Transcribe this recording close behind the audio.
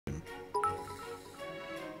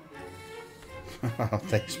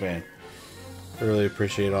Thanks, man. I really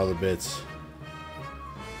appreciate all the bits.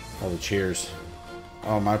 All the cheers.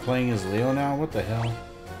 Oh, am I playing as Leo now? What the hell?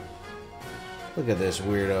 Look at this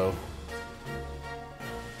weirdo.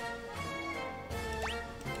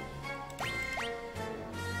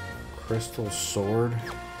 Crystal sword.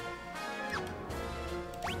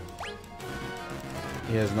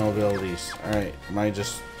 He has no abilities. Alright, am I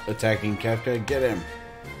just attacking Kefka? Get him!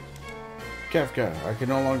 Kefka, I can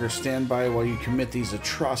no longer stand by while you commit these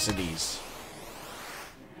atrocities.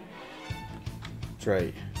 That's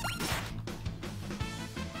right.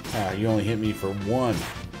 Ah, you only hit me for 1.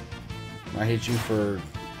 I hit you for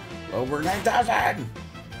over 9,000!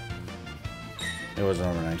 It wasn't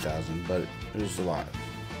over 9,000, but it was a lot.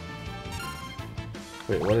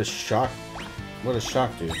 Wait, what does shock? What does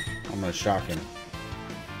shock do? I'm gonna shock him.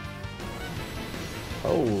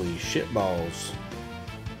 Holy shit balls.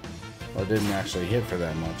 Well, it didn't actually hit for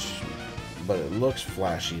that much, but it looks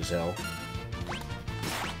flashy as hell.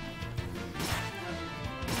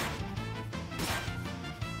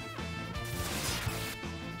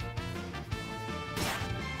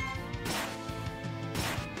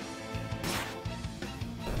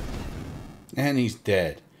 And he's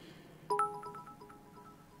dead.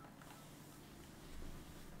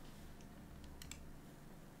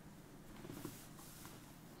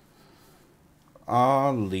 Ah,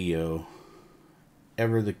 Leo.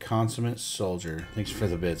 Ever the consummate soldier. Thanks for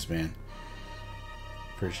the bits, man.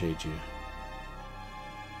 Appreciate you.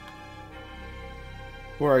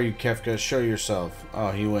 Where are you, Kefka? Show yourself.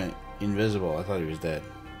 Oh, he went invisible. I thought he was dead.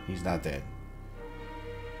 He's not dead.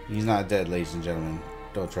 He's not dead, ladies and gentlemen.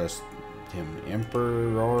 Don't trust him.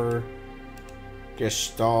 Emperor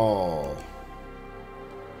Gestalt.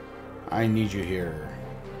 I need you here.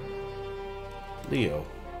 Leo.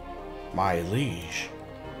 My liege.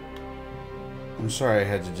 I'm sorry I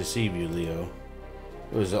had to deceive you, Leo.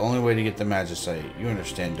 It was the only way to get the Magicite. You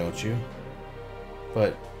understand, don't you?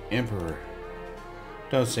 But, Emperor,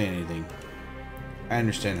 don't say anything. I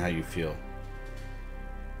understand how you feel.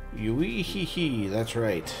 Hee, that's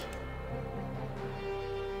right.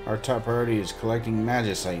 Our top priority is collecting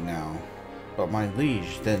Magicite now. But my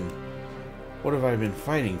liege, then, what have I been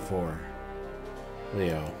fighting for?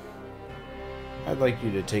 Leo. I'd like you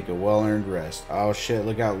to take a well-earned rest. Oh shit,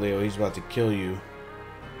 look out, Leo. He's about to kill you.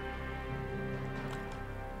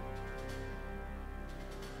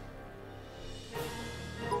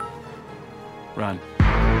 Run. A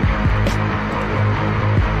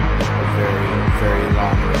very, very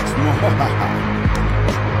long rest.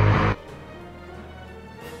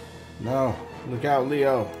 No, look out,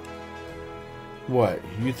 Leo. What?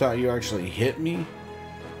 You thought you actually hit me?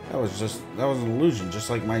 That was an illusion, just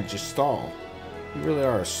like my Gestalt. You really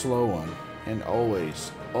are a slow one. And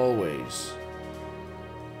always, always,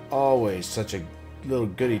 always such a little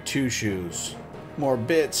goody two-shoes. More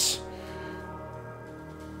bits.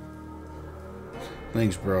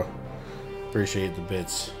 Thanks, bro. Appreciate the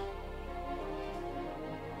bits.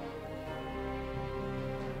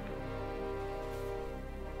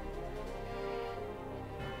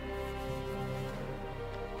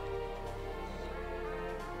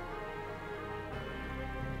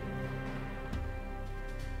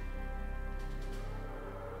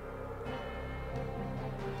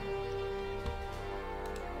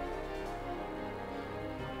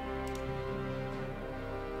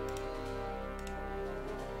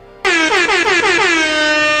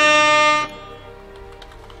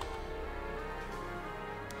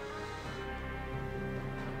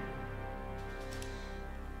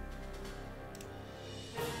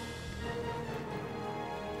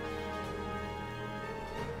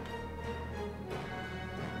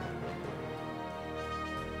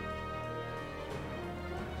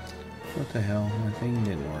 What the hell? My thing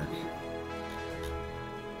didn't work.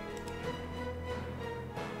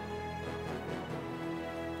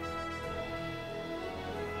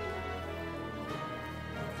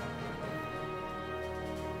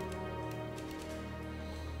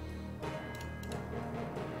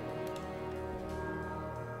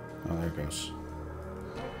 Oh, there it goes.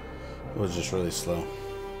 It was just really slow.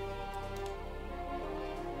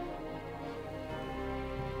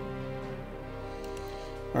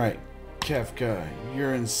 Alright, Kefka,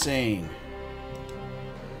 you're insane.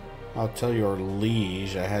 I'll tell your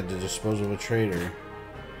liege I had to dispose of a traitor.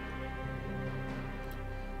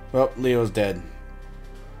 Well, Leo's dead.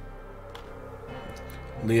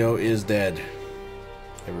 Leo is dead.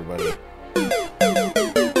 Everybody.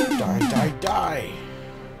 Die, die, die!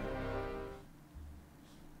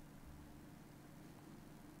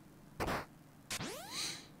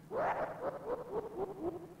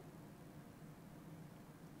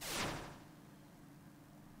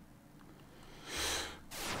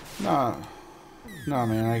 Nah, nah,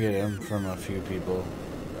 man, I get them from a few people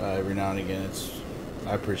every now and again.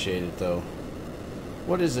 I appreciate it though.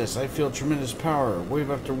 What is this? I feel tremendous power,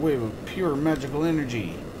 wave after wave of pure magical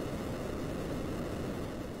energy.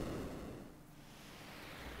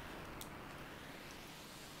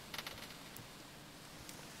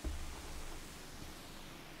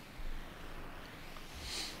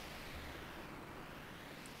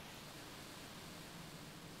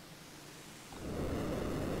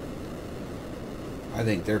 I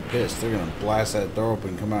think they're pissed. They're gonna blast that door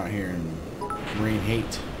open, come out here and rain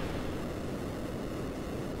hate.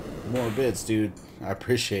 More bits, dude. I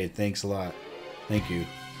appreciate it. Thanks a lot. Thank you.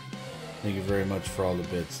 Thank you very much for all the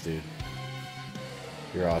bits, dude.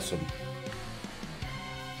 You're awesome.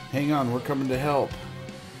 Hang on, we're coming to help.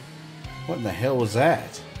 What in the hell was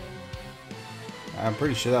that? I'm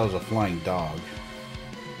pretty sure that was a flying dog.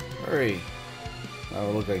 Hurry. That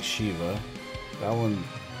would look like Shiva. That one...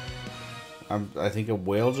 I think a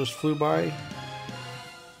whale just flew by.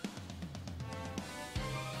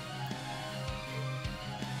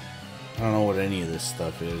 I don't know what any of this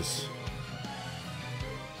stuff is.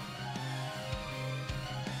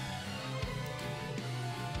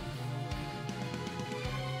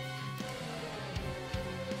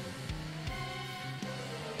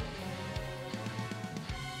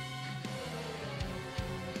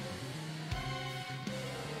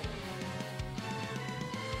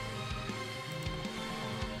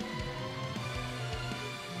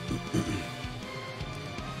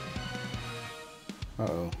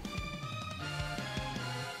 Uh-oh.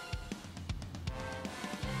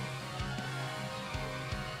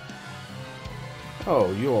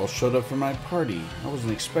 Oh, you all showed up for my party. I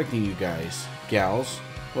wasn't expecting you guys. Gals.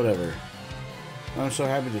 Whatever. I'm so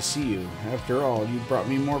happy to see you. After all, you brought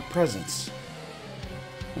me more presents.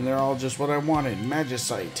 And they're all just what I wanted.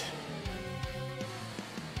 Magicite.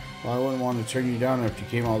 Well, I wouldn't want to turn you down after you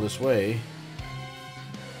came all this way.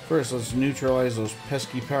 First, let's neutralize those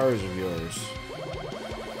pesky powers of yours.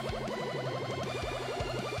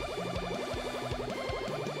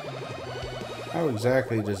 How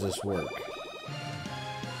exactly does this work?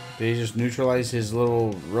 Did he just neutralize his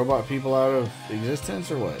little robot people out of existence,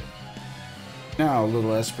 or what? Now,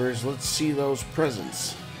 little espers, let's see those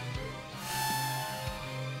presents.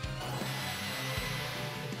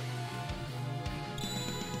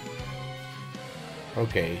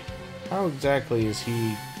 Okay, how exactly is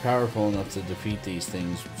he powerful enough to defeat these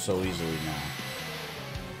things so easily now?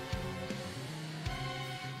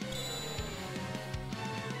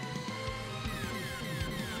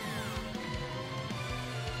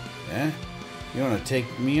 Eh? You want to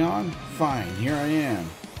take me on? Fine, here I am.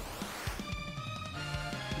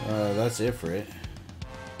 That's Ifrit.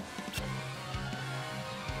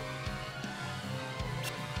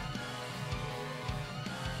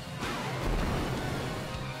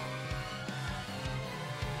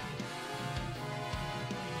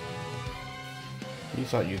 You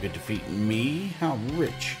thought you could defeat me? How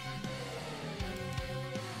rich.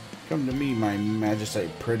 Come to me, my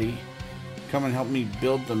Magicite pretty. Come and help me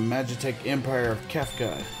build the Magitech Empire of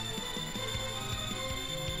Kafka.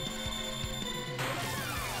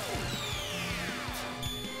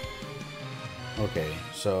 Okay,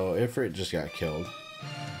 so Ifrit just got killed.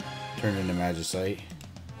 Turned into Magicite.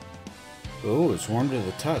 Ooh, it's warm to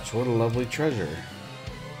the touch. What a lovely treasure.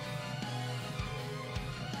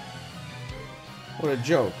 What a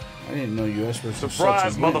joke. I didn't know you espers were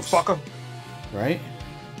surprise, such a wimps. motherfucker! Right?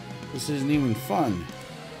 This isn't even fun.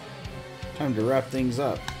 Time to wrap things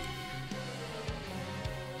up.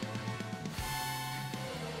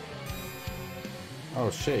 Oh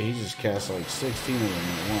shit, he just cast like 16 of them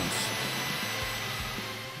at once.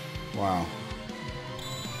 Wow.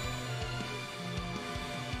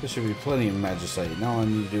 There should be plenty of Magicite. Now all I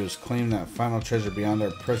need to do is claim that final treasure beyond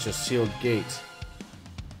our precious sealed gate.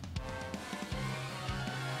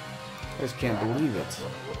 I just can't believe it.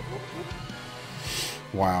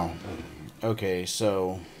 Wow. Okay,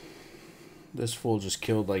 so this fool just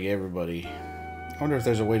killed like everybody. I wonder if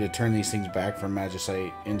there's a way to turn these things back from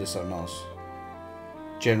Magicite into something else.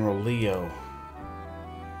 General Leo.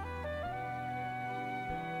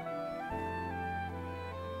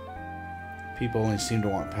 People only seem to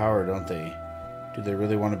want power, don't they? Do they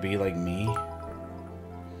really want to be like me?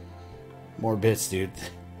 More bits, dude.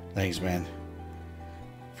 Thanks, man.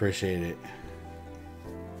 Appreciate it.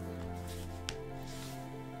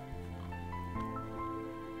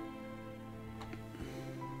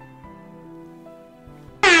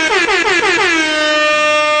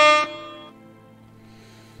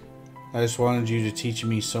 I just wanted you to teach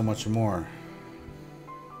me so much more.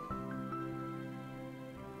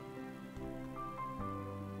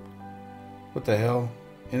 What the hell?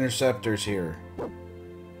 Interceptor's here.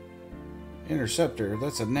 Interceptor?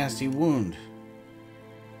 That's a nasty wound.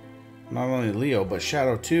 Not only Leo, but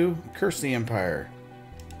Shadow too? Curse the Empire.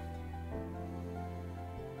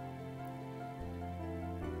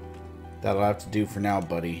 That'll have to do for now,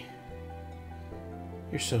 buddy.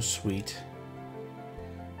 You're so sweet.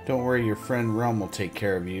 Don't worry, your friend Realm will take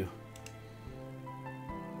care of you.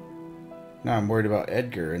 Now I'm worried about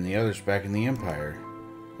Edgar and the others back in the Empire.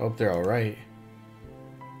 Hope they're alright.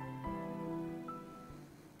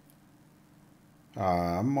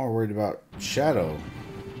 I'm more worried about Shadow.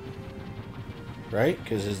 Right?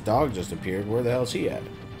 Because his dog just appeared. Where the hell's he at?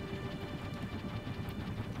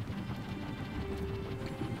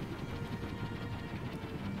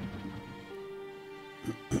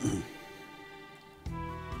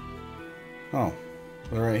 Oh,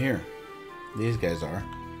 they're right here. These guys are.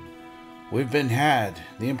 We've been had.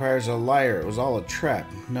 The Empire's a liar. It was all a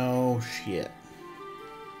trap. No shit.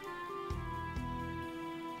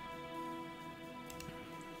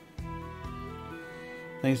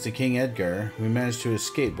 Thanks to King Edgar, we managed to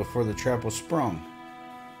escape before the trap was sprung.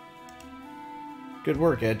 Good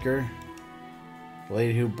work, Edgar. The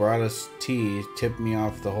lady who brought us tea tipped me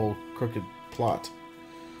off the whole crooked plot.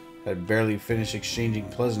 I'd barely finished exchanging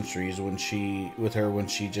pleasantries with her when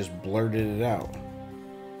she just blurted it out.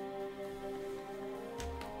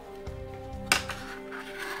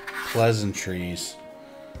 Pleasantries.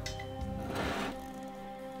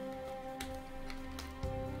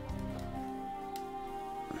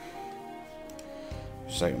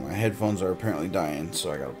 Just a second, my headphones are apparently dying,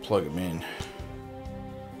 so I gotta plug them in.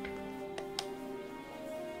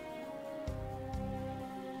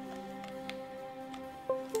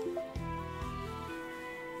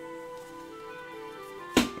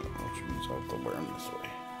 Which means I'll have to wear them this way.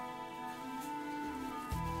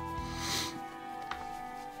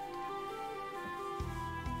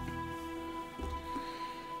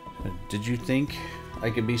 Did you think I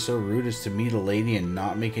could be so rude as to meet a lady and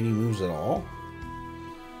not make any moves at all?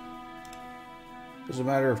 It was a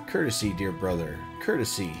matter of courtesy, dear brother.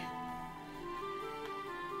 Courtesy.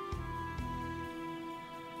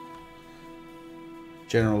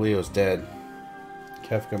 General Leo's dead.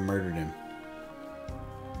 Kefka murdered him.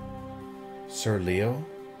 Sir Leo?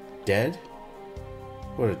 Dead?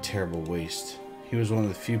 What a terrible waste. He was one of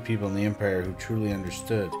the few people in the Empire who truly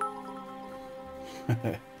understood.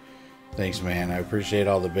 Thanks, man. I appreciate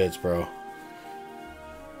all the bits, bro.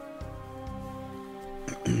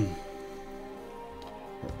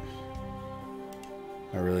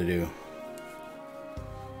 I really do.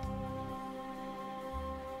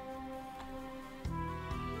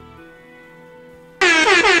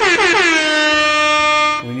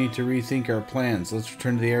 We need to rethink our plans. Let's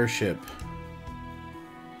return to the airship.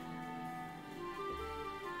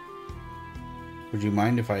 Would you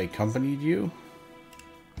mind if I accompanied you?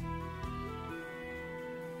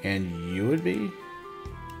 And you would be?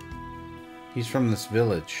 He's from this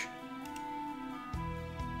village.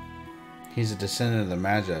 He's a descendant of the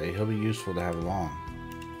Magi. He'll be useful to have along.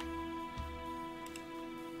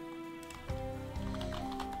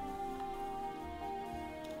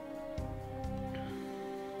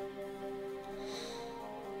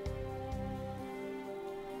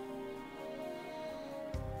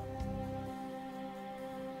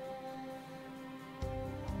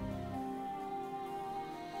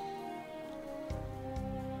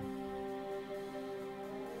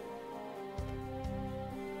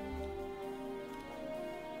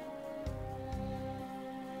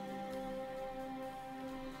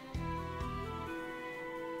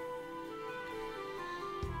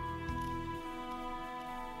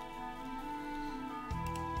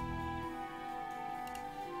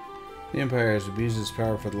 The Empire has abused its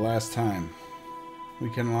power for the last time. We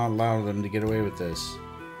cannot allow them to get away with this.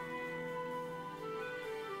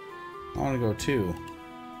 I want to go too.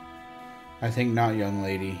 I think not, young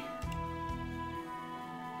lady.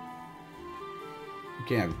 We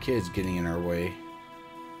can't have kids getting in our way.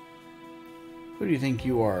 Who do you think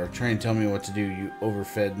you are, trying to tell me what to do, you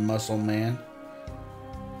overfed muscle man?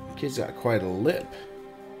 The kid's got quite a lip.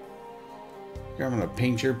 Here, I'm gonna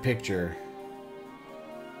paint your picture.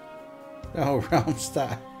 Oh, Realm,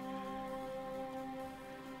 stop.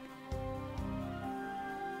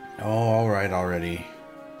 Oh, alright already.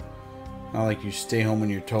 Not like you stay home when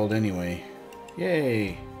you're told anyway.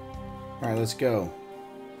 Yay! Alright, let's go.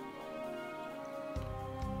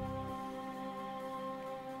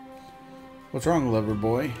 What's wrong, lover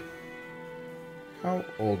boy? How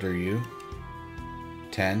old are you?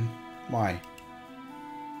 10. Why?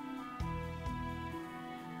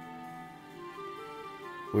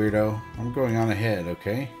 Weirdo, I'm going on ahead,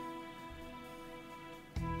 okay?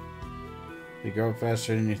 They grow up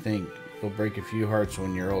faster than you think. You'll break a few hearts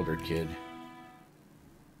when you're older, kid.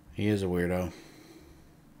 He is a weirdo.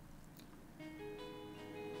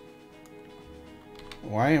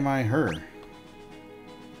 Why am I her? What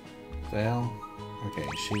the hell? Okay,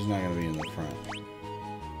 she's not gonna be in the front.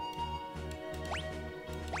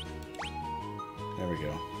 There we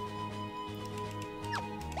go.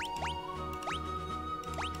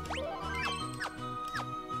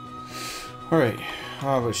 Alright.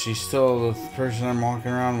 Oh, but she's still the person I'm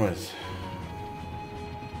walking around with.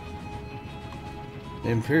 The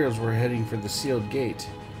Imperials were heading for the sealed gate.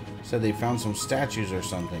 Said they found some statues or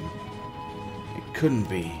something. It couldn't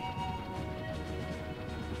be.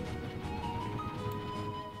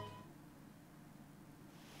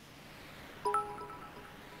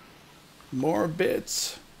 More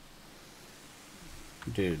bits.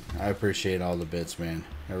 Dude, I appreciate all the bits, man.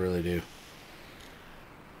 I really do.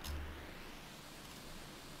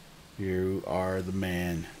 You are the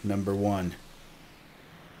man. Number one.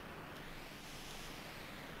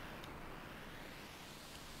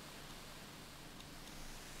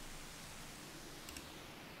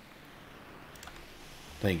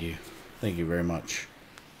 Thank you. Thank you very much.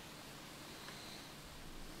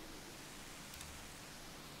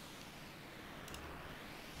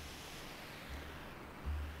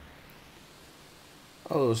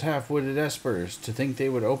 Oh, those half-witted espers. To think they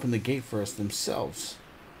would open the gate for us themselves.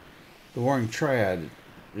 The warring triad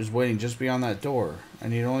is waiting just beyond that door. I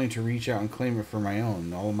need only to reach out and claim it for my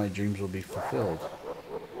own. All of my dreams will be fulfilled.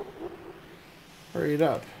 Hurry it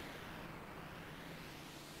up.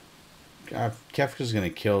 God, Kefka's gonna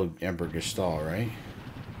kill Emperor Gestal, right?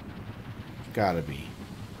 Gotta be.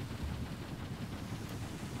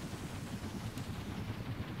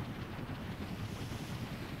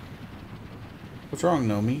 What's wrong,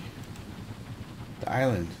 Nomi? The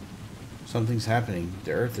island. Something's happening.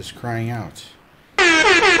 The earth is crying out.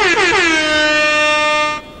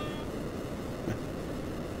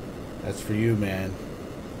 That's for you, man.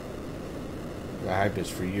 The hype is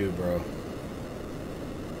for you, bro.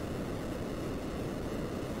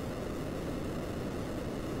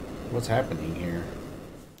 What's happening here?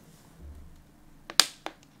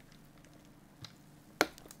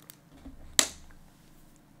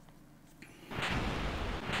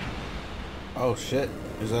 Oh shit,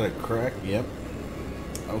 is that a crack? Yep.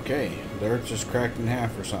 Okay, the earth just cracked in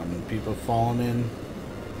half or something. People falling in.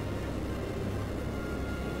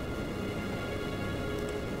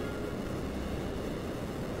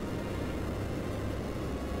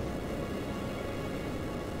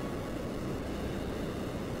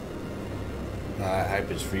 Hype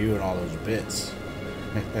is for you and all those bits.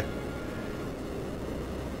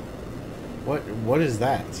 What is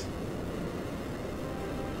that?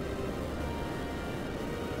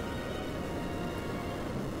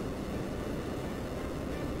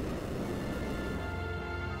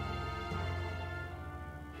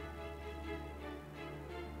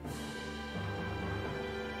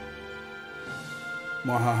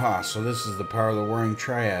 Mwahaha, so this is the power of the Warring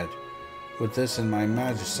Triad. With this in my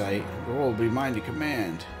magicite, the world will be mine to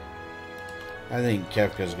command. I think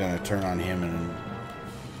Kefka's gonna turn on him and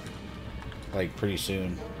like pretty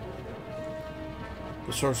soon.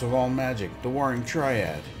 The source of all magic, the Warring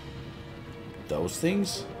Triad. Those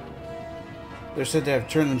things? They're said to have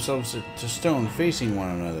turned themselves to stone facing one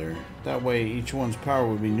another. That way each one's power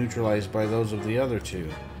would be neutralized by those of the other two.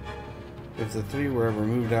 If the three were ever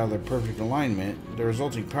moved out of their perfect alignment, the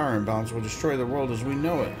resulting power imbalance would destroy the world as we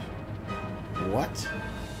know it. What?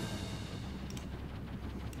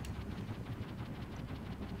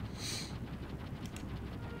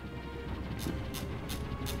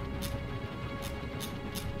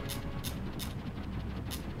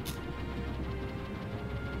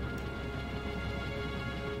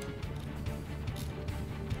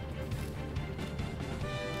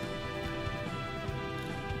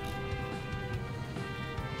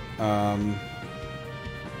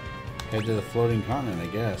 Head to the floating continent, I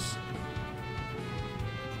guess.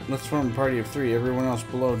 Let's form a party of three. Everyone else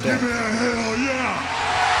below deck. Hell yeah!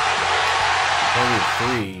 Party of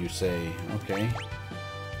three, you say? Okay.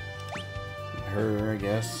 Her, I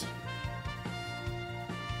guess.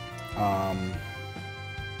 I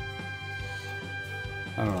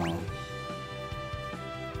don't know.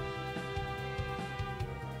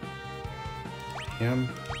 Him.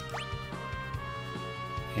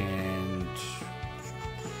 And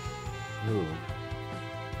who?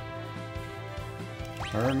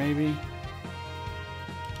 Her, maybe?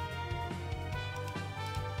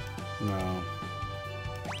 No.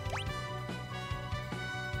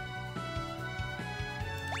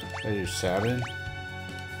 I do Sabin?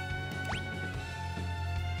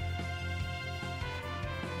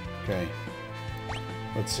 Okay.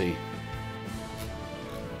 Let's see.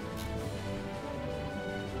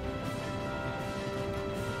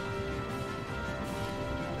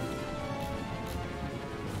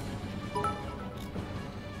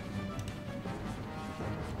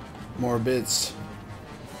 More bits.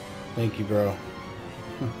 Thank you, bro.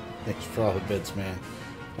 Thanks for all the bits, man.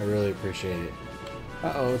 I really appreciate it.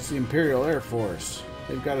 Uh-oh, it's the Imperial Air Force.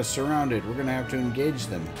 They've got us surrounded. We're gonna have to engage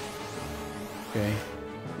them. Okay.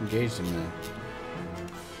 Engage them then.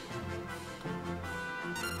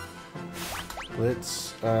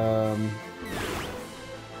 Let's, boom.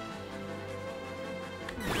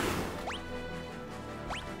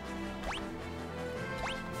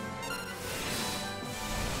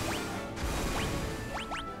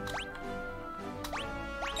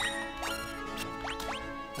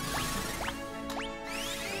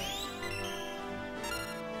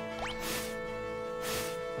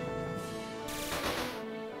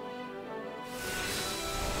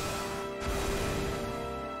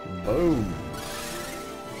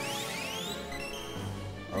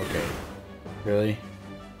 Okay. Really?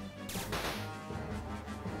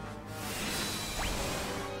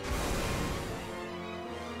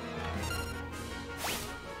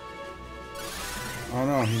 Oh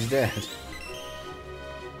no, he's dead.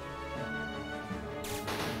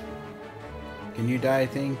 Can you die,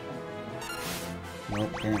 thing? Nope,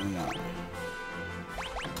 apparently not.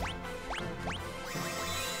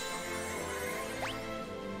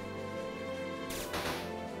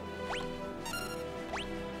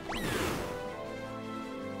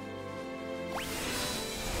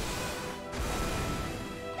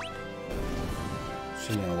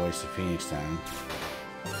 She's gonna waste the Phoenix time.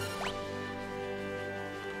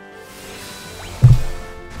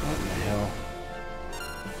 What in the hell?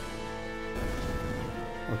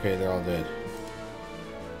 Okay, they're all dead.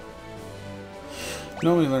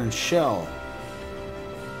 No, we learned shell.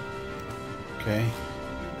 Okay.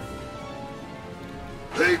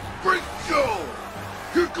 Hey, Freak Joe!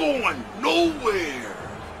 You're going nowhere!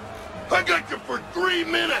 I got you for 3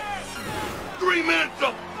 minutes! 3 minutes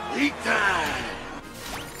of heat time!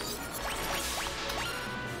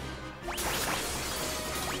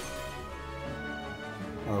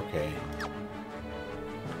 Okay.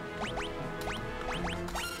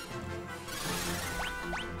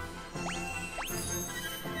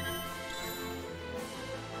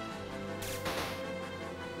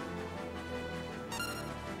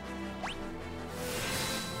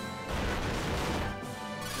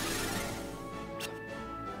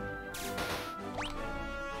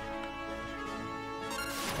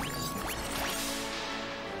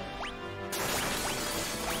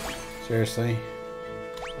 Seriously?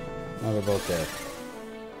 Now they're both dead.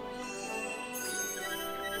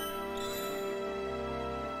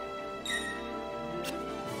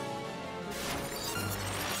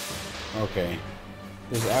 Okay.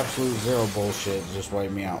 This absolute zero bullshit just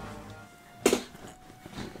wiped me out.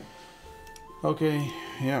 Okay,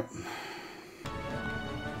 yep.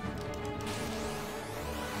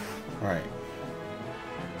 Alright.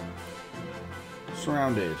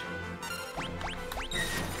 Surrounded.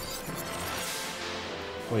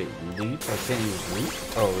 Wait, leap? I can't use leap?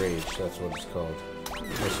 Oh, rage, that's what it's called.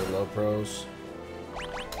 Also low pros.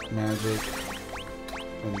 Magic.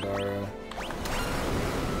 Pandara.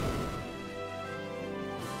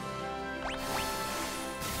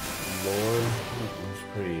 Lore. That's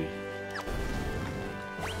pretty...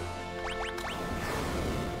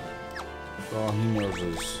 So all he knows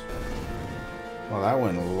is... Well, that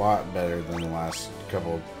went a lot better than the last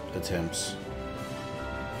couple attempts.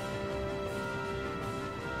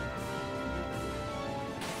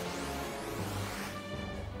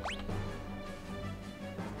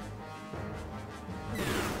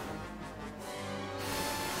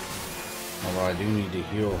 Although I do need to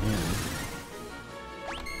heal him.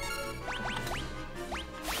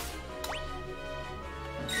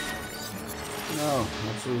 No,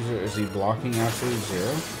 absolute zero. Is he blocking absolute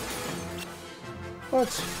zero? What?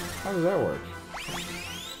 How does that work?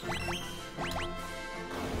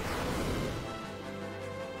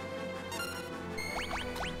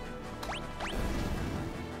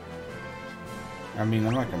 I mean,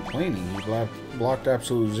 I'm not complaining. He blocked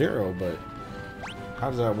absolute zero, but how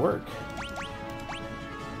does that work?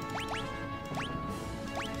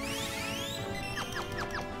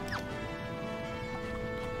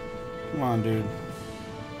 Come on, dude.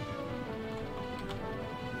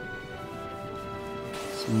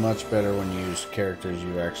 It's much better when you use characters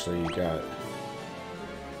you've actually got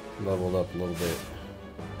leveled up a little bit.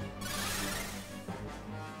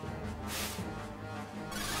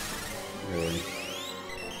 Really.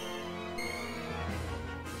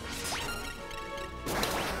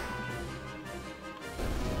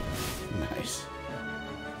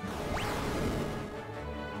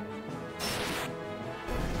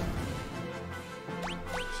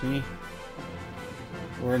 See?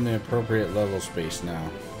 We're in the appropriate level space now.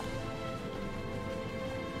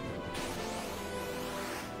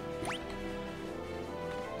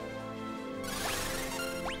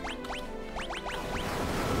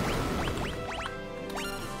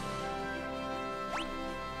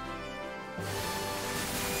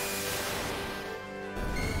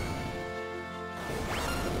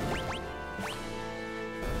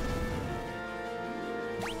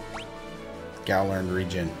 Gowland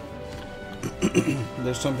region.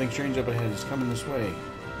 There's something strange up ahead. It's coming this way.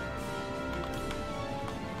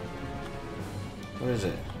 What is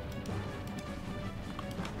it?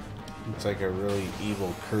 Looks like a really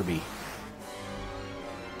evil Kirby.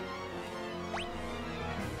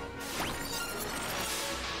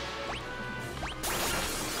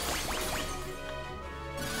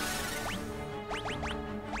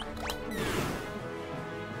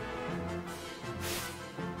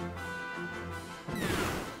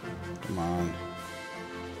 Come on.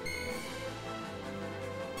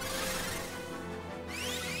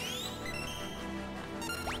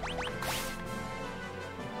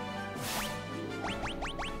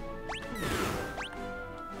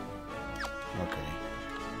 Okay.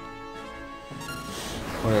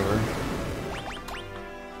 Whatever.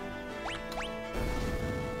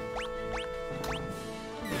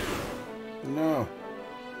 No.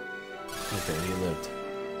 Okay, he lived.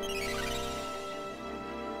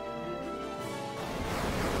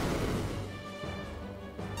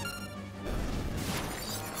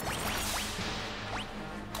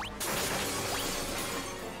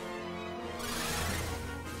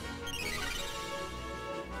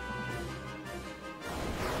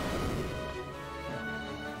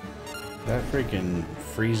 That freaking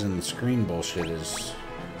freezing the screen bullshit is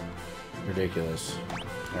ridiculous.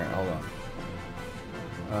 Alright, hold on.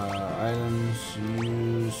 Items,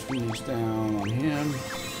 use Phoenix down on him.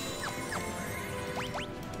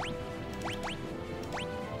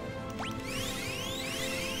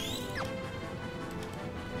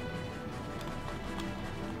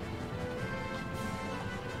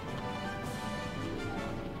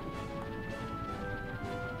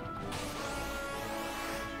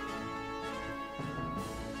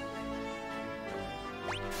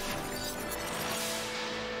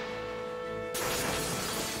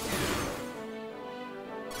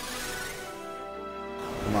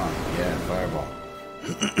 Come on, yeah, fireball.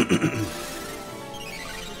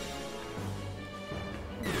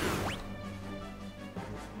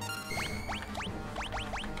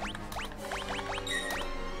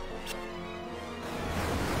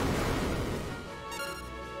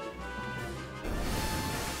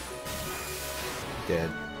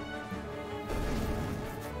 Dead.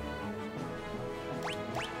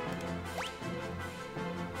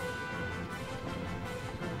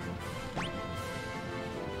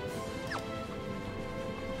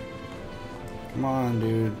 Come on,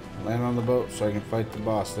 dude. Land on the boat so I can fight the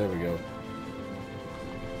boss. There we go.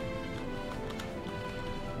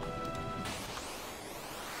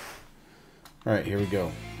 Alright, here we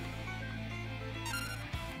go.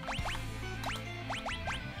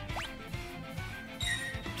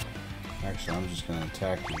 Actually, I'm just going to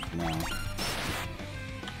attack you for now.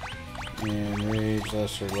 And Rage,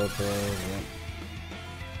 Lesser, Lopez, yep.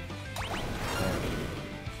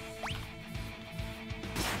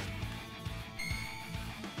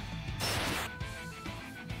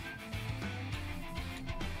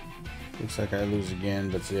 Looks like I lose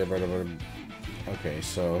again, but see, okay,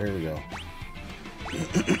 so here we go.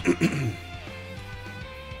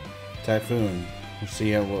 Typhoon. Let's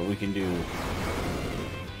see what we can do.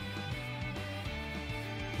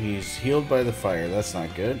 He's healed by the fire. That's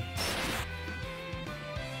not good.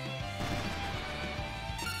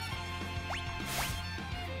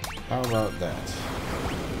 How about that?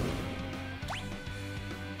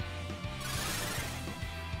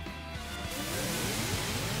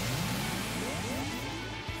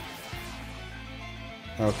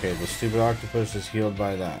 Okay, the stupid octopus is healed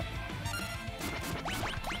by that.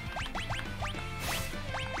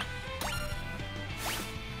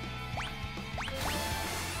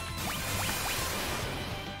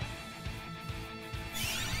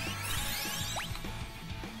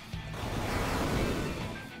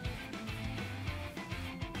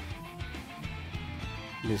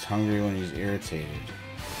 He's hungry when he's irritated.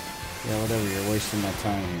 Yeah, whatever, you're wasting my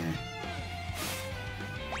time here.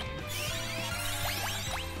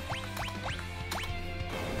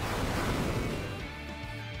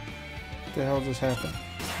 What the hell just happened?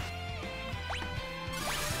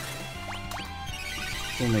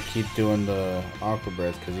 I'm gonna keep doing the aqua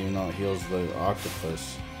breath because even though it heals the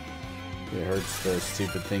octopus, it hurts the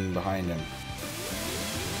stupid thing behind him.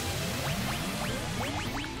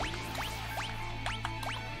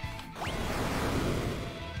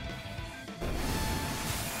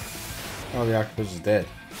 Oh, the octopus is dead.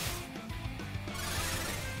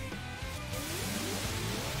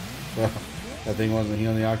 Well, that thing wasn't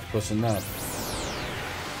healing the octopus enough.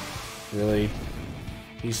 Really?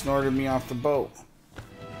 He snorted me off the boat.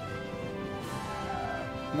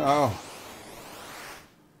 No.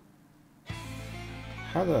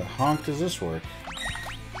 How the honk does this work?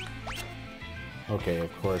 Okay,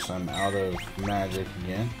 of course I'm out of magic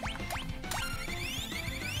again.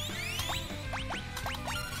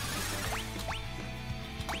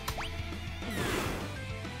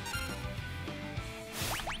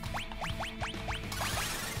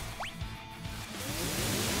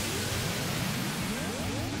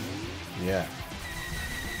 Yeah.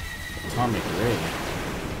 Atomic ray.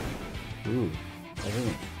 Ooh,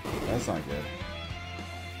 that's not good.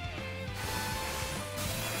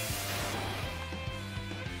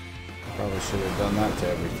 Probably should have done that to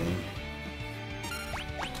everything.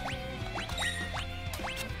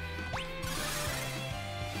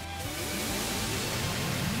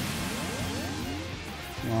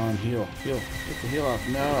 Come on, heal. Get the heal off.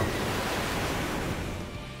 No.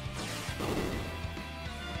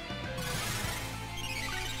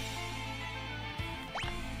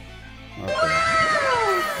 Okay.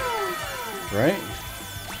 Right?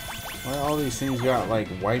 Why all these things got like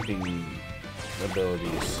wiping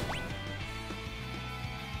abilities?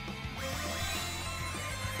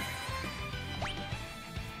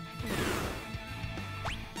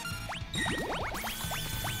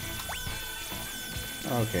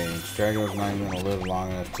 Okay, Straggler's not even gonna live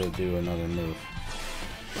long enough to do another move.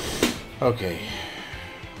 Okay.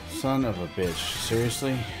 Son of a bitch.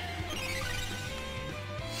 Seriously?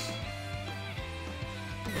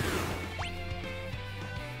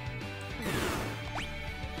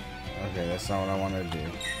 Okay, that's not what I want to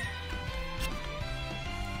do.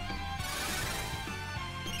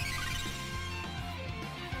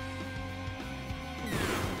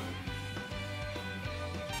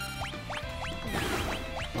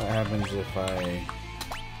 What happens if I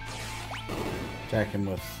attack him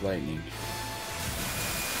with lightning?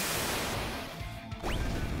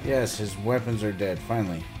 Yes, his weapons are dead,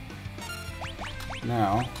 finally.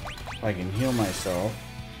 Now, if I can heal myself,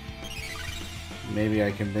 maybe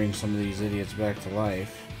I can bring some of these idiots back to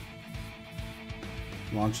life.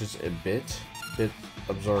 Launches a bit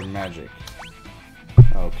absorb magic.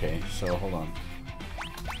 Okay, so hold on.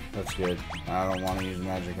 That's good. I don't want to use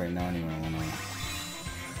magic right now anyway. I want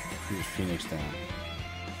to use Phoenix down.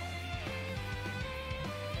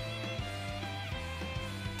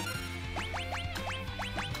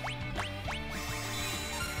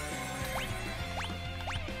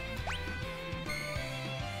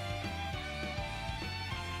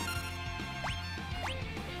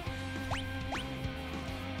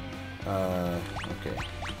 Okay.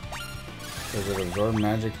 Does it absorb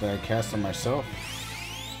magic that I cast on myself?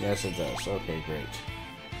 Yes, it does. Okay, great.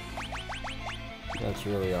 That's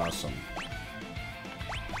really awesome.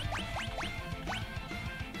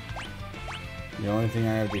 The only thing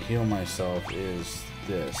I have to heal myself is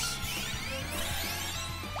this.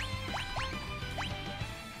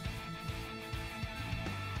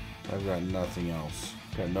 I've got nothing else.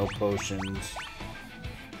 Got no potions.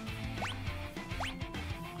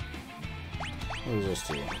 What does this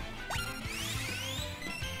do?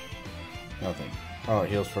 Nothing. Oh, it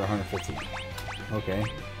heals for 150. Okay.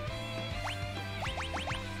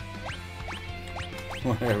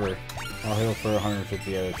 Whatever. I'll heal for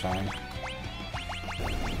 150 at a time.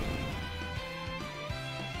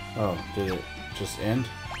 Oh, did it just end?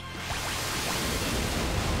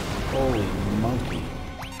 Holy monkey.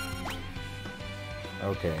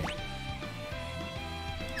 Okay.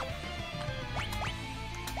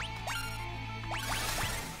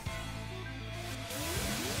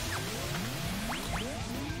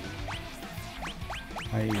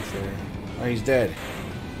 Hi, sir. Oh, he's dead.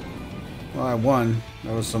 Well, I won.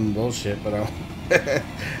 That was some bullshit, but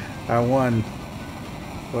I won.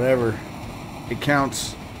 Whatever. It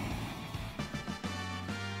counts.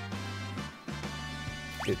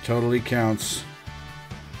 It totally counts.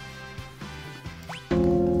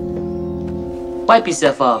 Wipe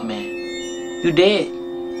yourself off, man. You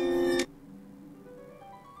dead.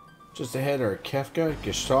 Just ahead are Kefka,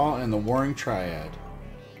 Gestalt, and the Warring Triad.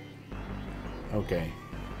 Okay.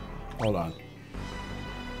 Hold on.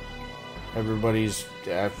 Everybody's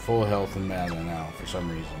at full health and mana now for some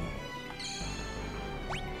reason.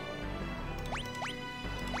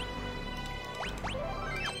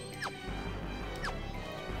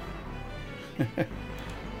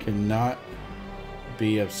 Cannot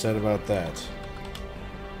be upset about that.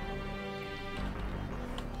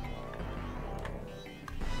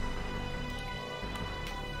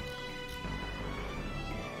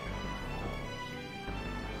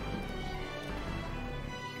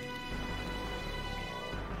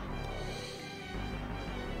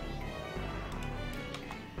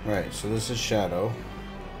 Alright, so this is Shadow.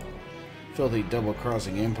 Filthy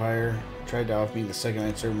double-crossing Empire. Tried to off me the second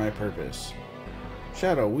I served my purpose.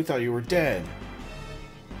 Shadow, we thought you were dead.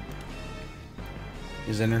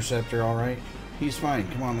 Is Interceptor alright? He's fine.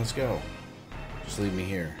 Come on, let's go. Just leave me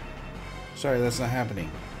here. Sorry, that's not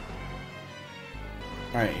happening.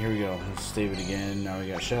 Alright, here we go. Let's save it again. Now we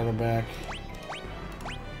got Shadow back.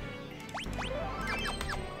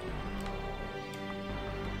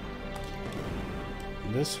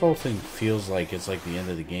 This whole thing feels like it's like the end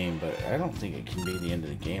of the game, but I don't think it can be the end of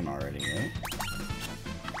the game already, right?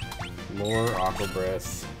 Lore, Aqua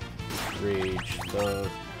Breath, Rage, Thug,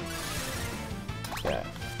 that.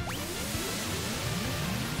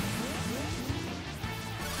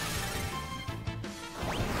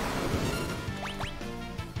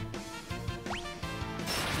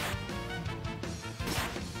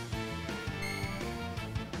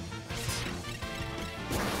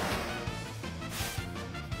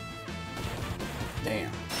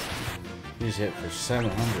 Damn. He's hit for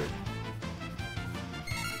 700.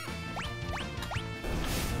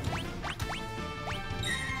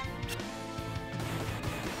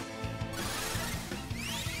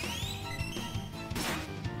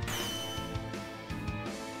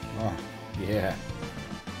 Oh, yeah.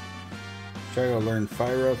 Try to learn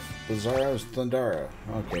Fire Up, Bizarro's Thundara.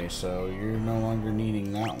 Okay, so you're no longer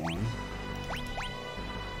needing that one.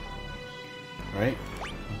 Right?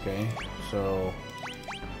 Okay, so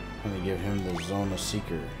I'm gonna give him the Zona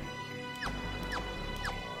Seeker.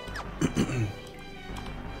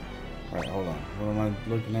 Alright, hold on. What am I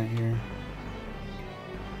looking at here?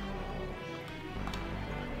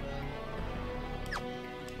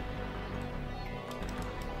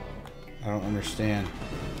 I don't understand.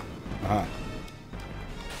 Aha.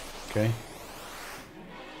 Okay.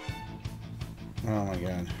 Oh my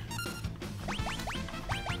god.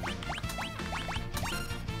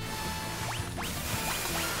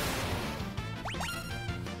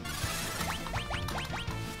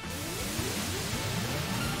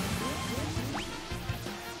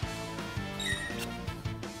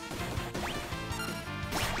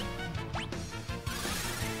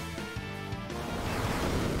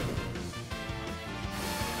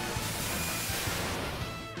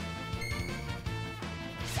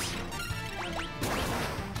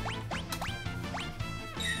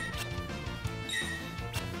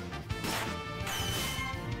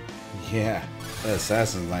 Yeah, that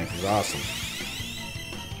assassin's knife is awesome.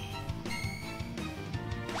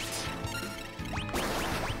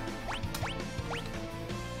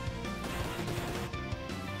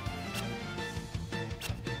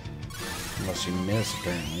 Unless you miss,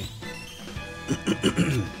 apparently.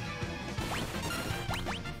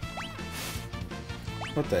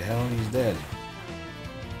 What the hell? He's dead.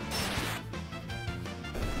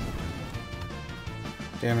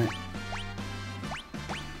 Damn it.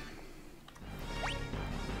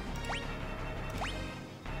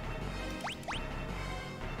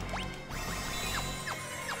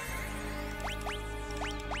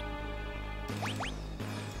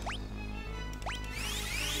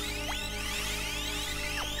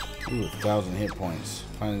 Ooh, 1,000 hit points.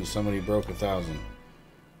 Finally, somebody broke 1,000.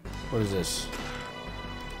 What is this?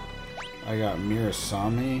 I got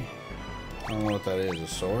Mirasame. I don't know what that is. A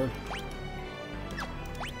sword?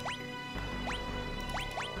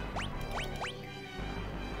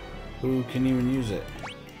 Who can even use it?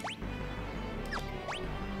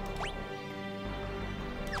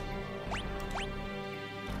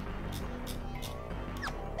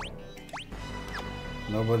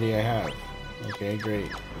 Nobody I have. Okay, great.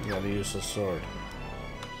 We gotta use the sword.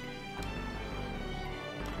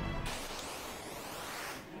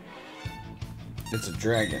 It's a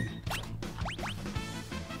dragon.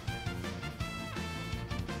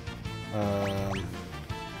 I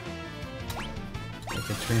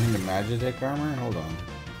can turn into Magitek armor? Hold on.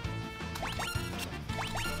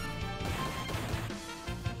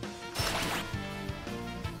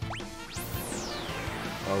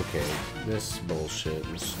 Okay, this bullshit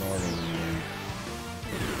is snorting me.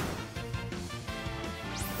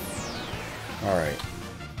 Alright.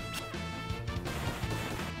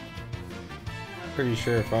 Pretty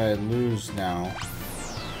sure if I lose now...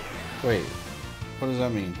 Wait, what does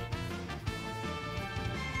that mean?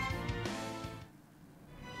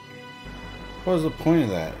 What was the point of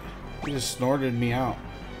that? He just snorted me out.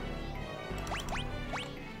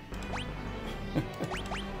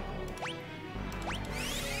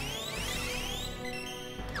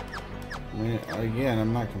 I mean, again,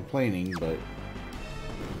 I'm not complaining, but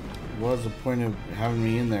what's the point of having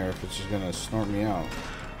me in there if it's just gonna snort me out?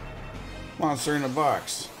 Monster in a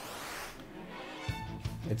box.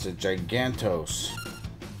 It's a Gigantos.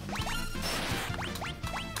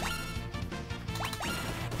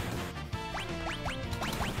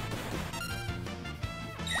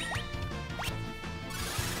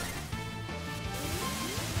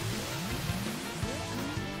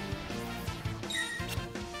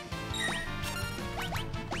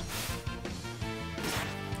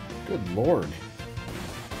 Good lord.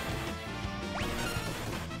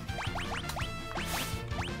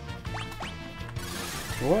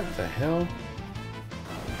 What the hell?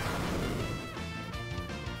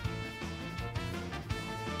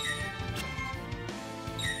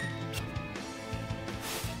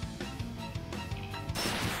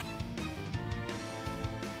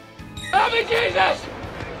 Help me, Jesus!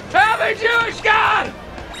 Help me, Jewish God!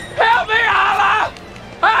 Help me, Allah!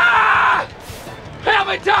 Ah! Help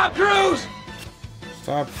me, Tom Cruise!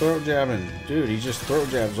 Stop throat jabbing. Dude, he just throat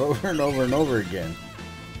jabs over and over and over again.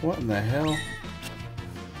 What in the hell?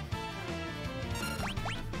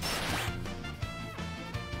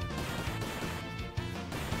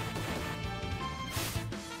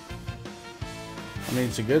 I mean,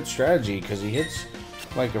 it's a good strategy because he hits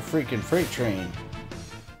like a freaking freight train.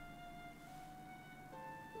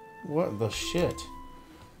 What the shit?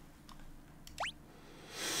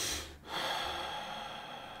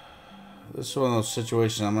 This is one of those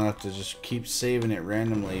situations I'm gonna have to just keep saving it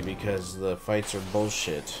randomly because the fights are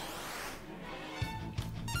bullshit.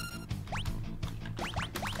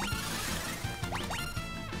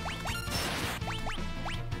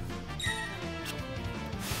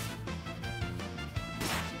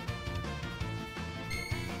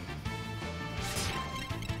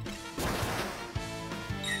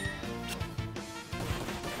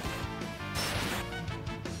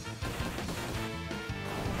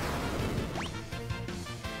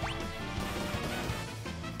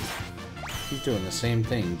 He's doing the same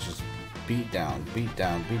thing, just beat down, beat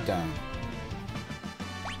down, beat down.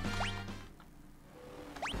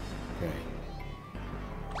 Okay.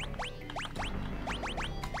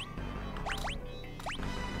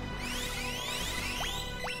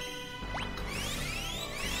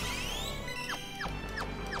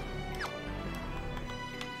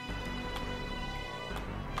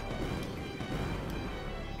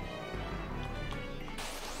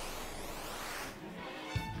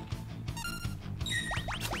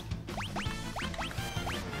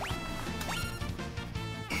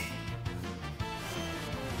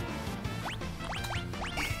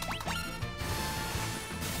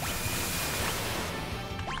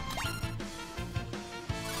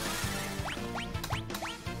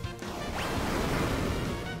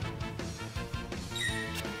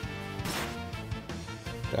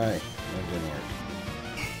 Die. That didn't work.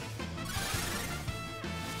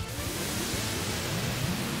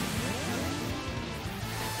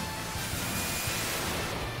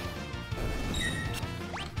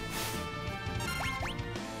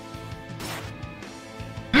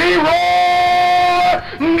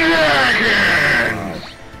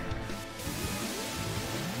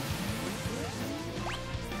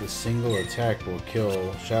 The single attack will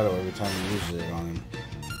kill Shadow every time he uses it on him.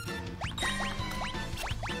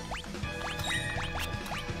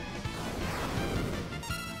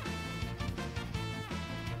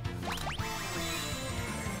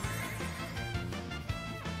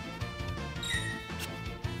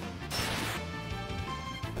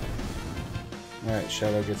 Alright,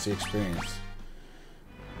 Shadow gets the experience.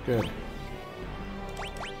 Good.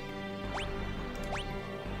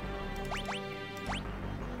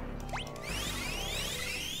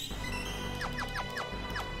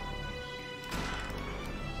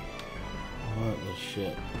 What the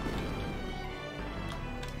shit?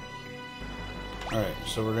 Alright,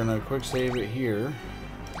 so we're gonna quick save it here.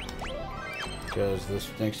 Because this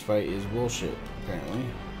next fight is bullshit, apparently.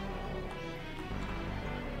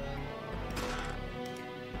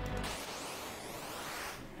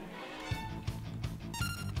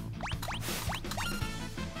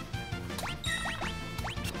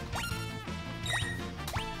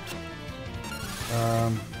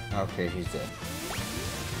 Okay, he's dead.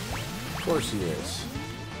 Of course he is.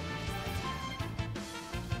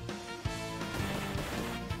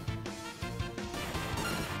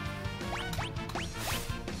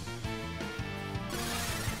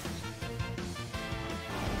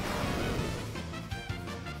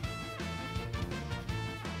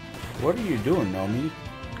 What are you doing, Nomi?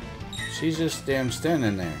 She's just damn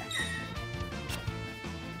standing there.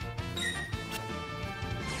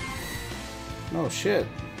 No shit.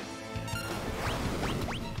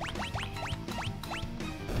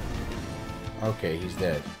 Okay, he's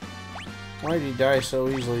dead. Why did he die so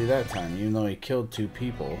easily that time, even though he killed 2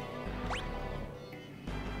 people?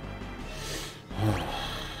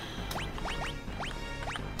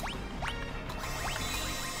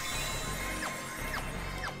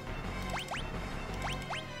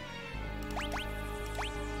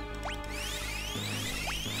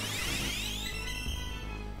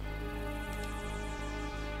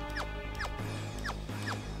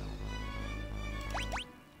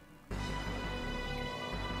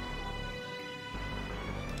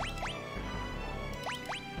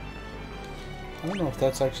 I don't know if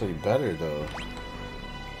that's actually better though.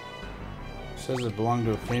 It says it belonged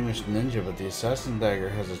to a famous ninja, but the assassin dagger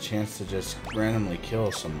has a chance to just randomly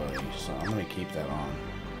kill somebody, so I'm gonna keep that on.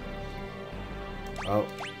 Oh,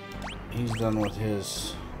 he's done with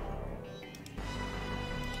his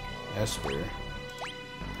esper.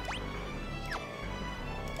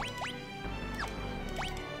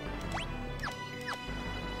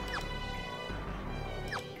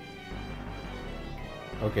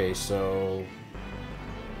 Okay, so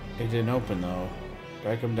it didn't open though. Do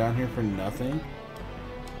I come down here for nothing?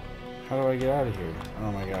 How do I get out of here?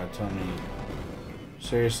 Oh my god, tell me.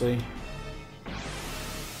 Seriously?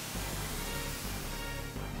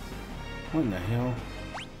 What in the hell?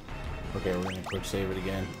 Okay, we're gonna quick save it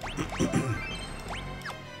again.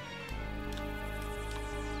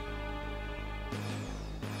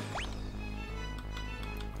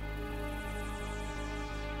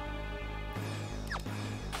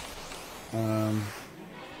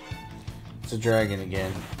 It's a dragon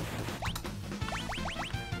again.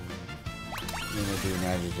 I'm gonna do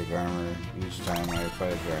magic armor each time I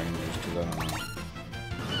fight a dragon just because I don't know.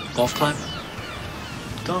 Golf clap?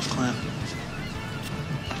 Golf clap.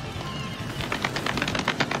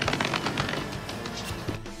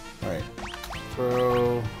 Alright.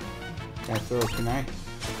 Throw. Can I throw a kunai?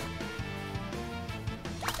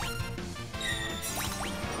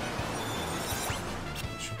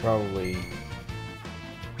 Should probably.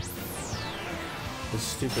 This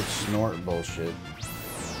stupid snort bullshit.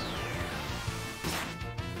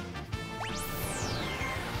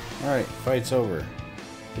 Alright, fight's over.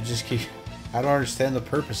 It just keep. I don't understand the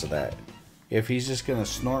purpose of that. If he's just gonna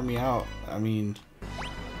snort me out, I mean,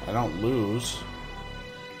 I don't lose.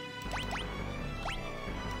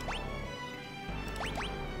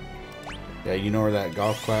 Yeah, you know where that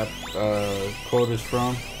golf clap quote is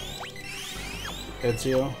from?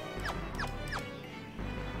 Ezio?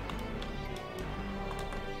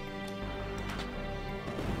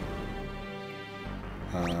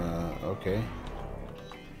 Okay.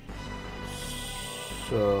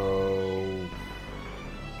 So...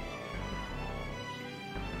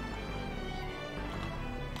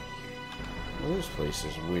 Well, this place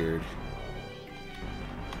is weird.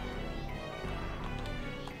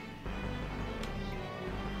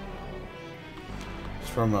 It's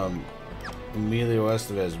from a Emilio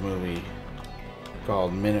Estevez movie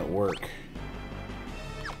called Men at Work.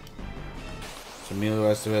 It's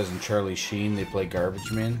Emilio Estevez and Charlie Sheen. They play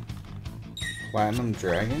garbage men. Platinum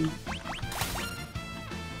Dragon?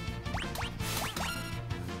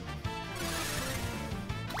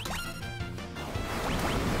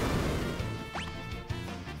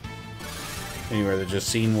 Anyway, there's just a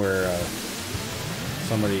scene where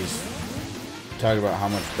somebody's talking about how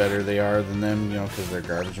much better they are than them, you know, because they're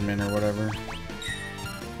garbage men or whatever.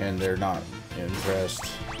 And they're not impressed,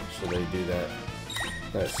 so they do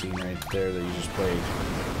that scene right there that you just played.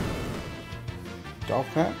 Golf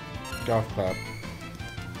clap? Golf clap.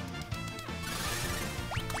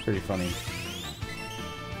 It's pretty funny.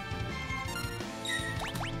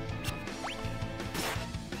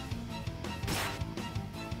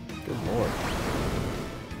 Good lord.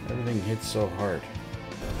 Everything hits so hard.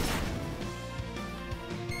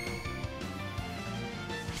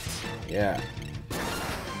 Yeah.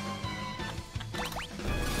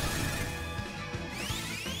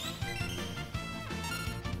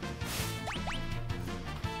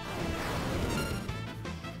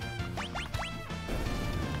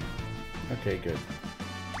 Okay, good.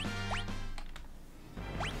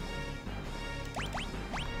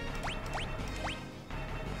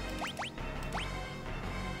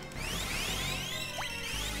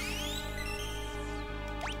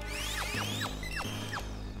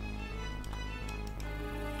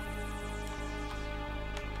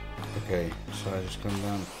 Okay, so I just come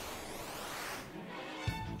down.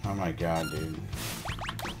 Oh my god, dude.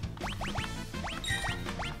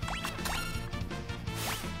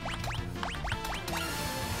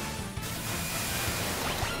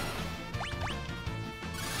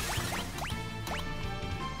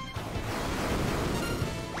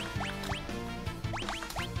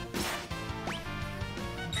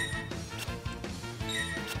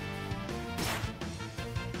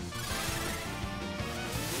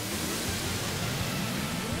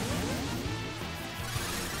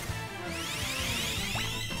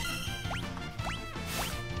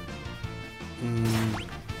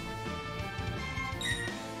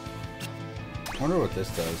 I wonder what this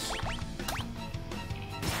does.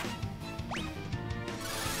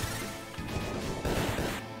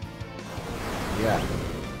 Yeah,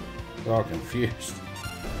 they're all confused.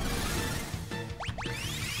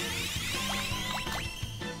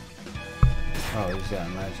 Oh, he's got a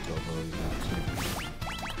magical ability now too.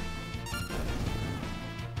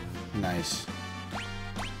 Nice.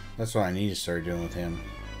 That's what I need to start doing with him.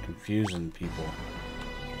 Confusing people.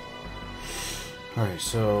 Alright,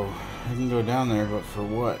 so I can go down there, but for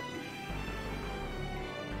what?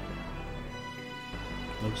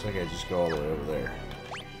 Looks like I just go all the way over there.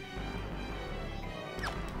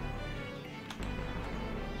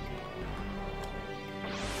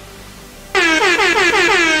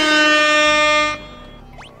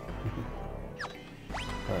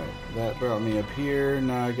 That brought me up here.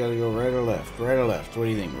 Now I gotta go right or left. Right or left? What do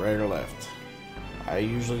you think? Right or left? I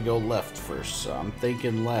usually go left first, so I'm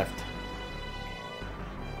thinking left.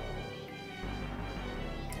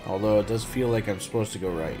 Although it does feel like I'm supposed to go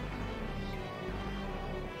right.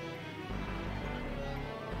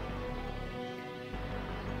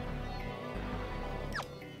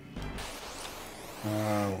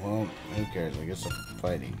 Well, who cares? I guess I'm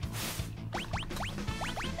fighting.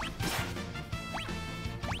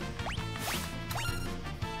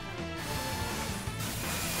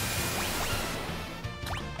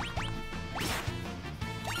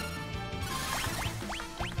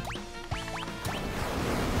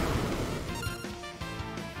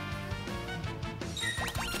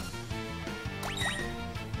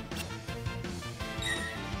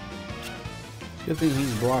 Good thing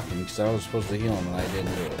he's blocking because I was supposed to heal him and I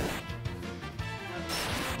didn't do it.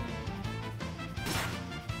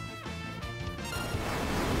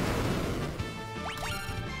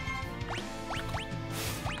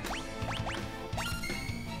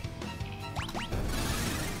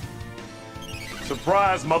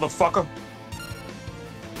 Surprise, motherfucker!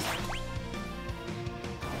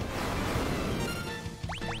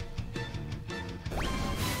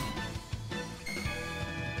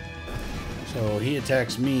 So he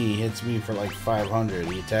attacks me, he hits me for like 500.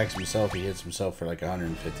 He attacks himself, he hits himself for like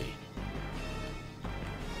 150.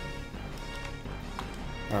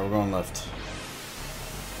 Alright, we're going left.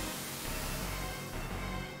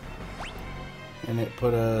 And it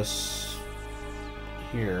put us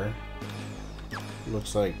here.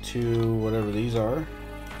 Looks like 2, whatever these are.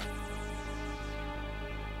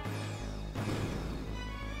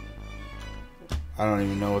 I don't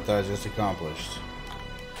even know what that just accomplished.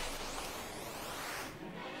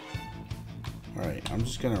 Alright, I'm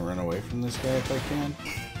just gonna run away from this guy if I can.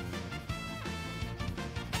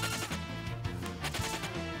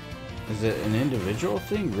 Is it an individual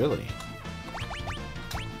thing? Really?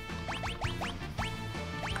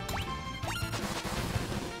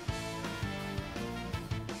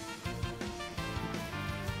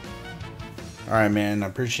 Alright, man, I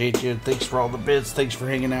appreciate you. Thanks for all the bits. Thanks for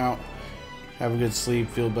hanging out. Have a good sleep.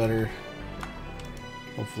 Feel better.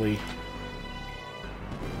 Hopefully.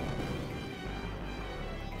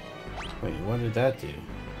 Wait, what did that do?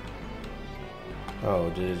 Oh,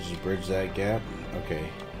 did it just bridge that gap? Okay.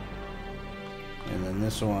 And then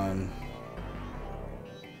this one.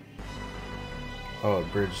 Oh,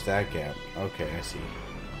 it bridged that gap. Okay, I see.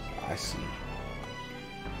 I see.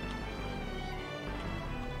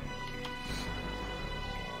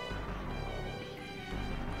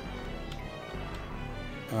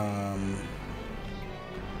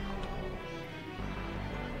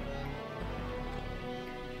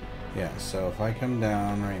 Yeah, so if I come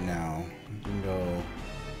down right now, I can go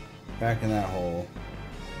back in that hole.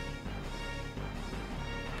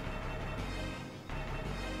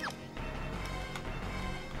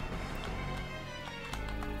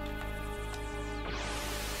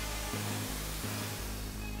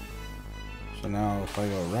 So now if I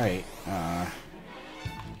go right,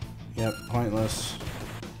 yep, pointless.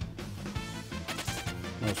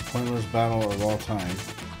 Most pointless battle of all time.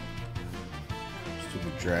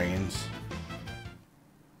 Stupid dragons.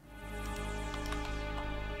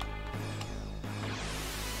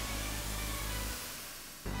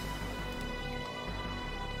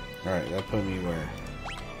 Alright, that put me where?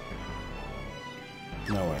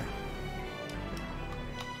 Nowhere.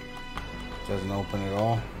 Doesn't open at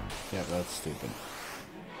all? Yep, that's stupid.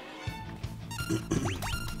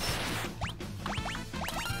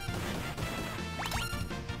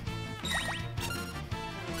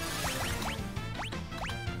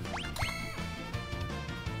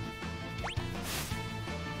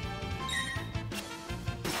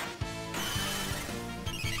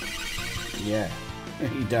 Yeah,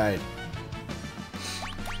 he died.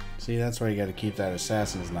 See, that's why you gotta keep that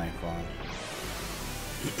assassin's knife on.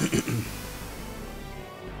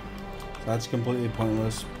 So that's completely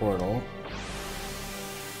pointless portal.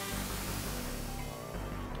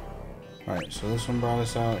 Alright, so this one brought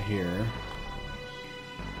us out here.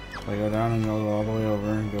 So I go down and go all the way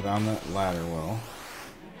over and go down that ladder well.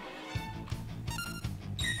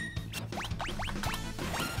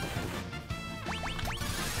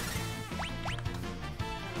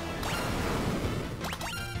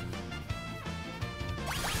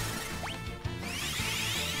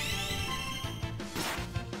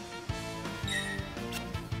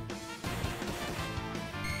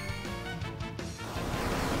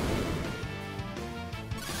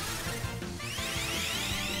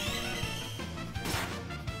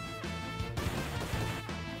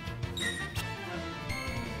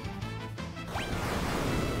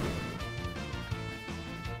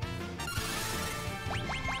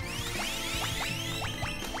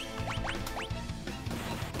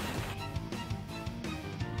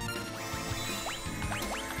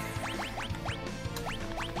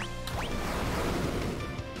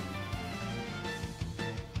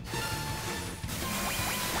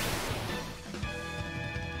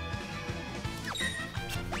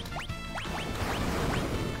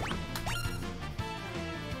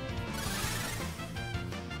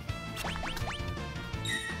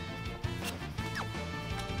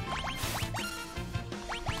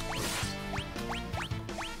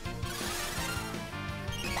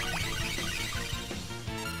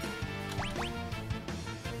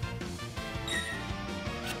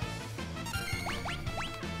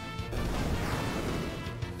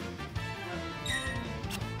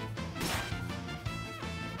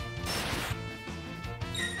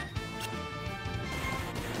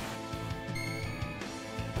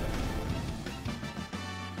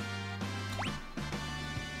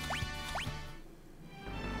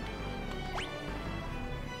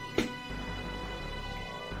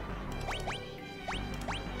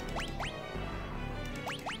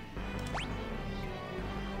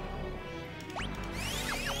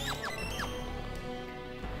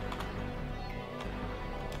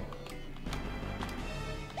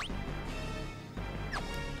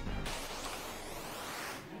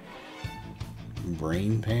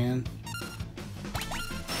 brain pan?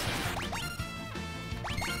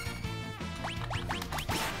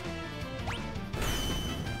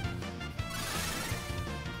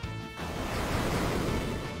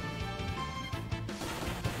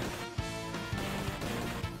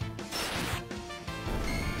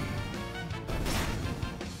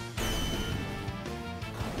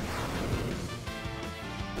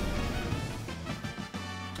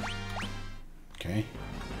 Okay.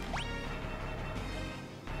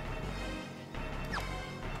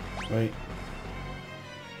 Wait.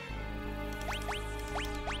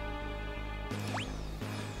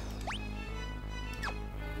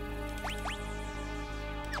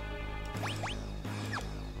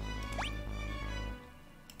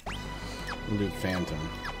 We'll do Phantom.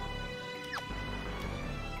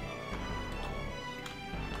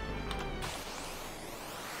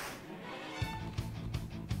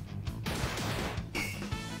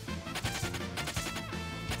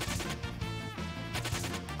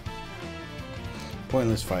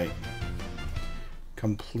 Pointless fight.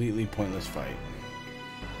 Completely pointless fight.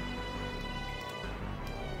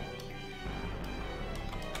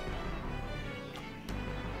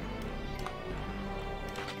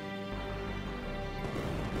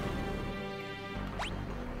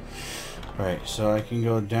 Alright, so I can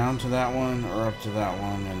go down to that one or up to that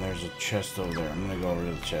one, and there's a chest over there. I'm gonna go over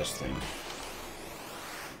to the chest thing.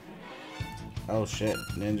 Oh shit,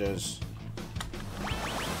 ninjas.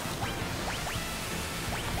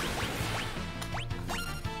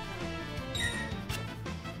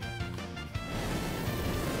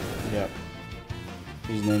 Yep.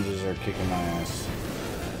 These ninjas are kicking my ass.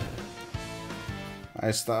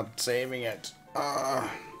 I stopped saving it.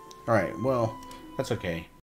 Alright, well, that's okay.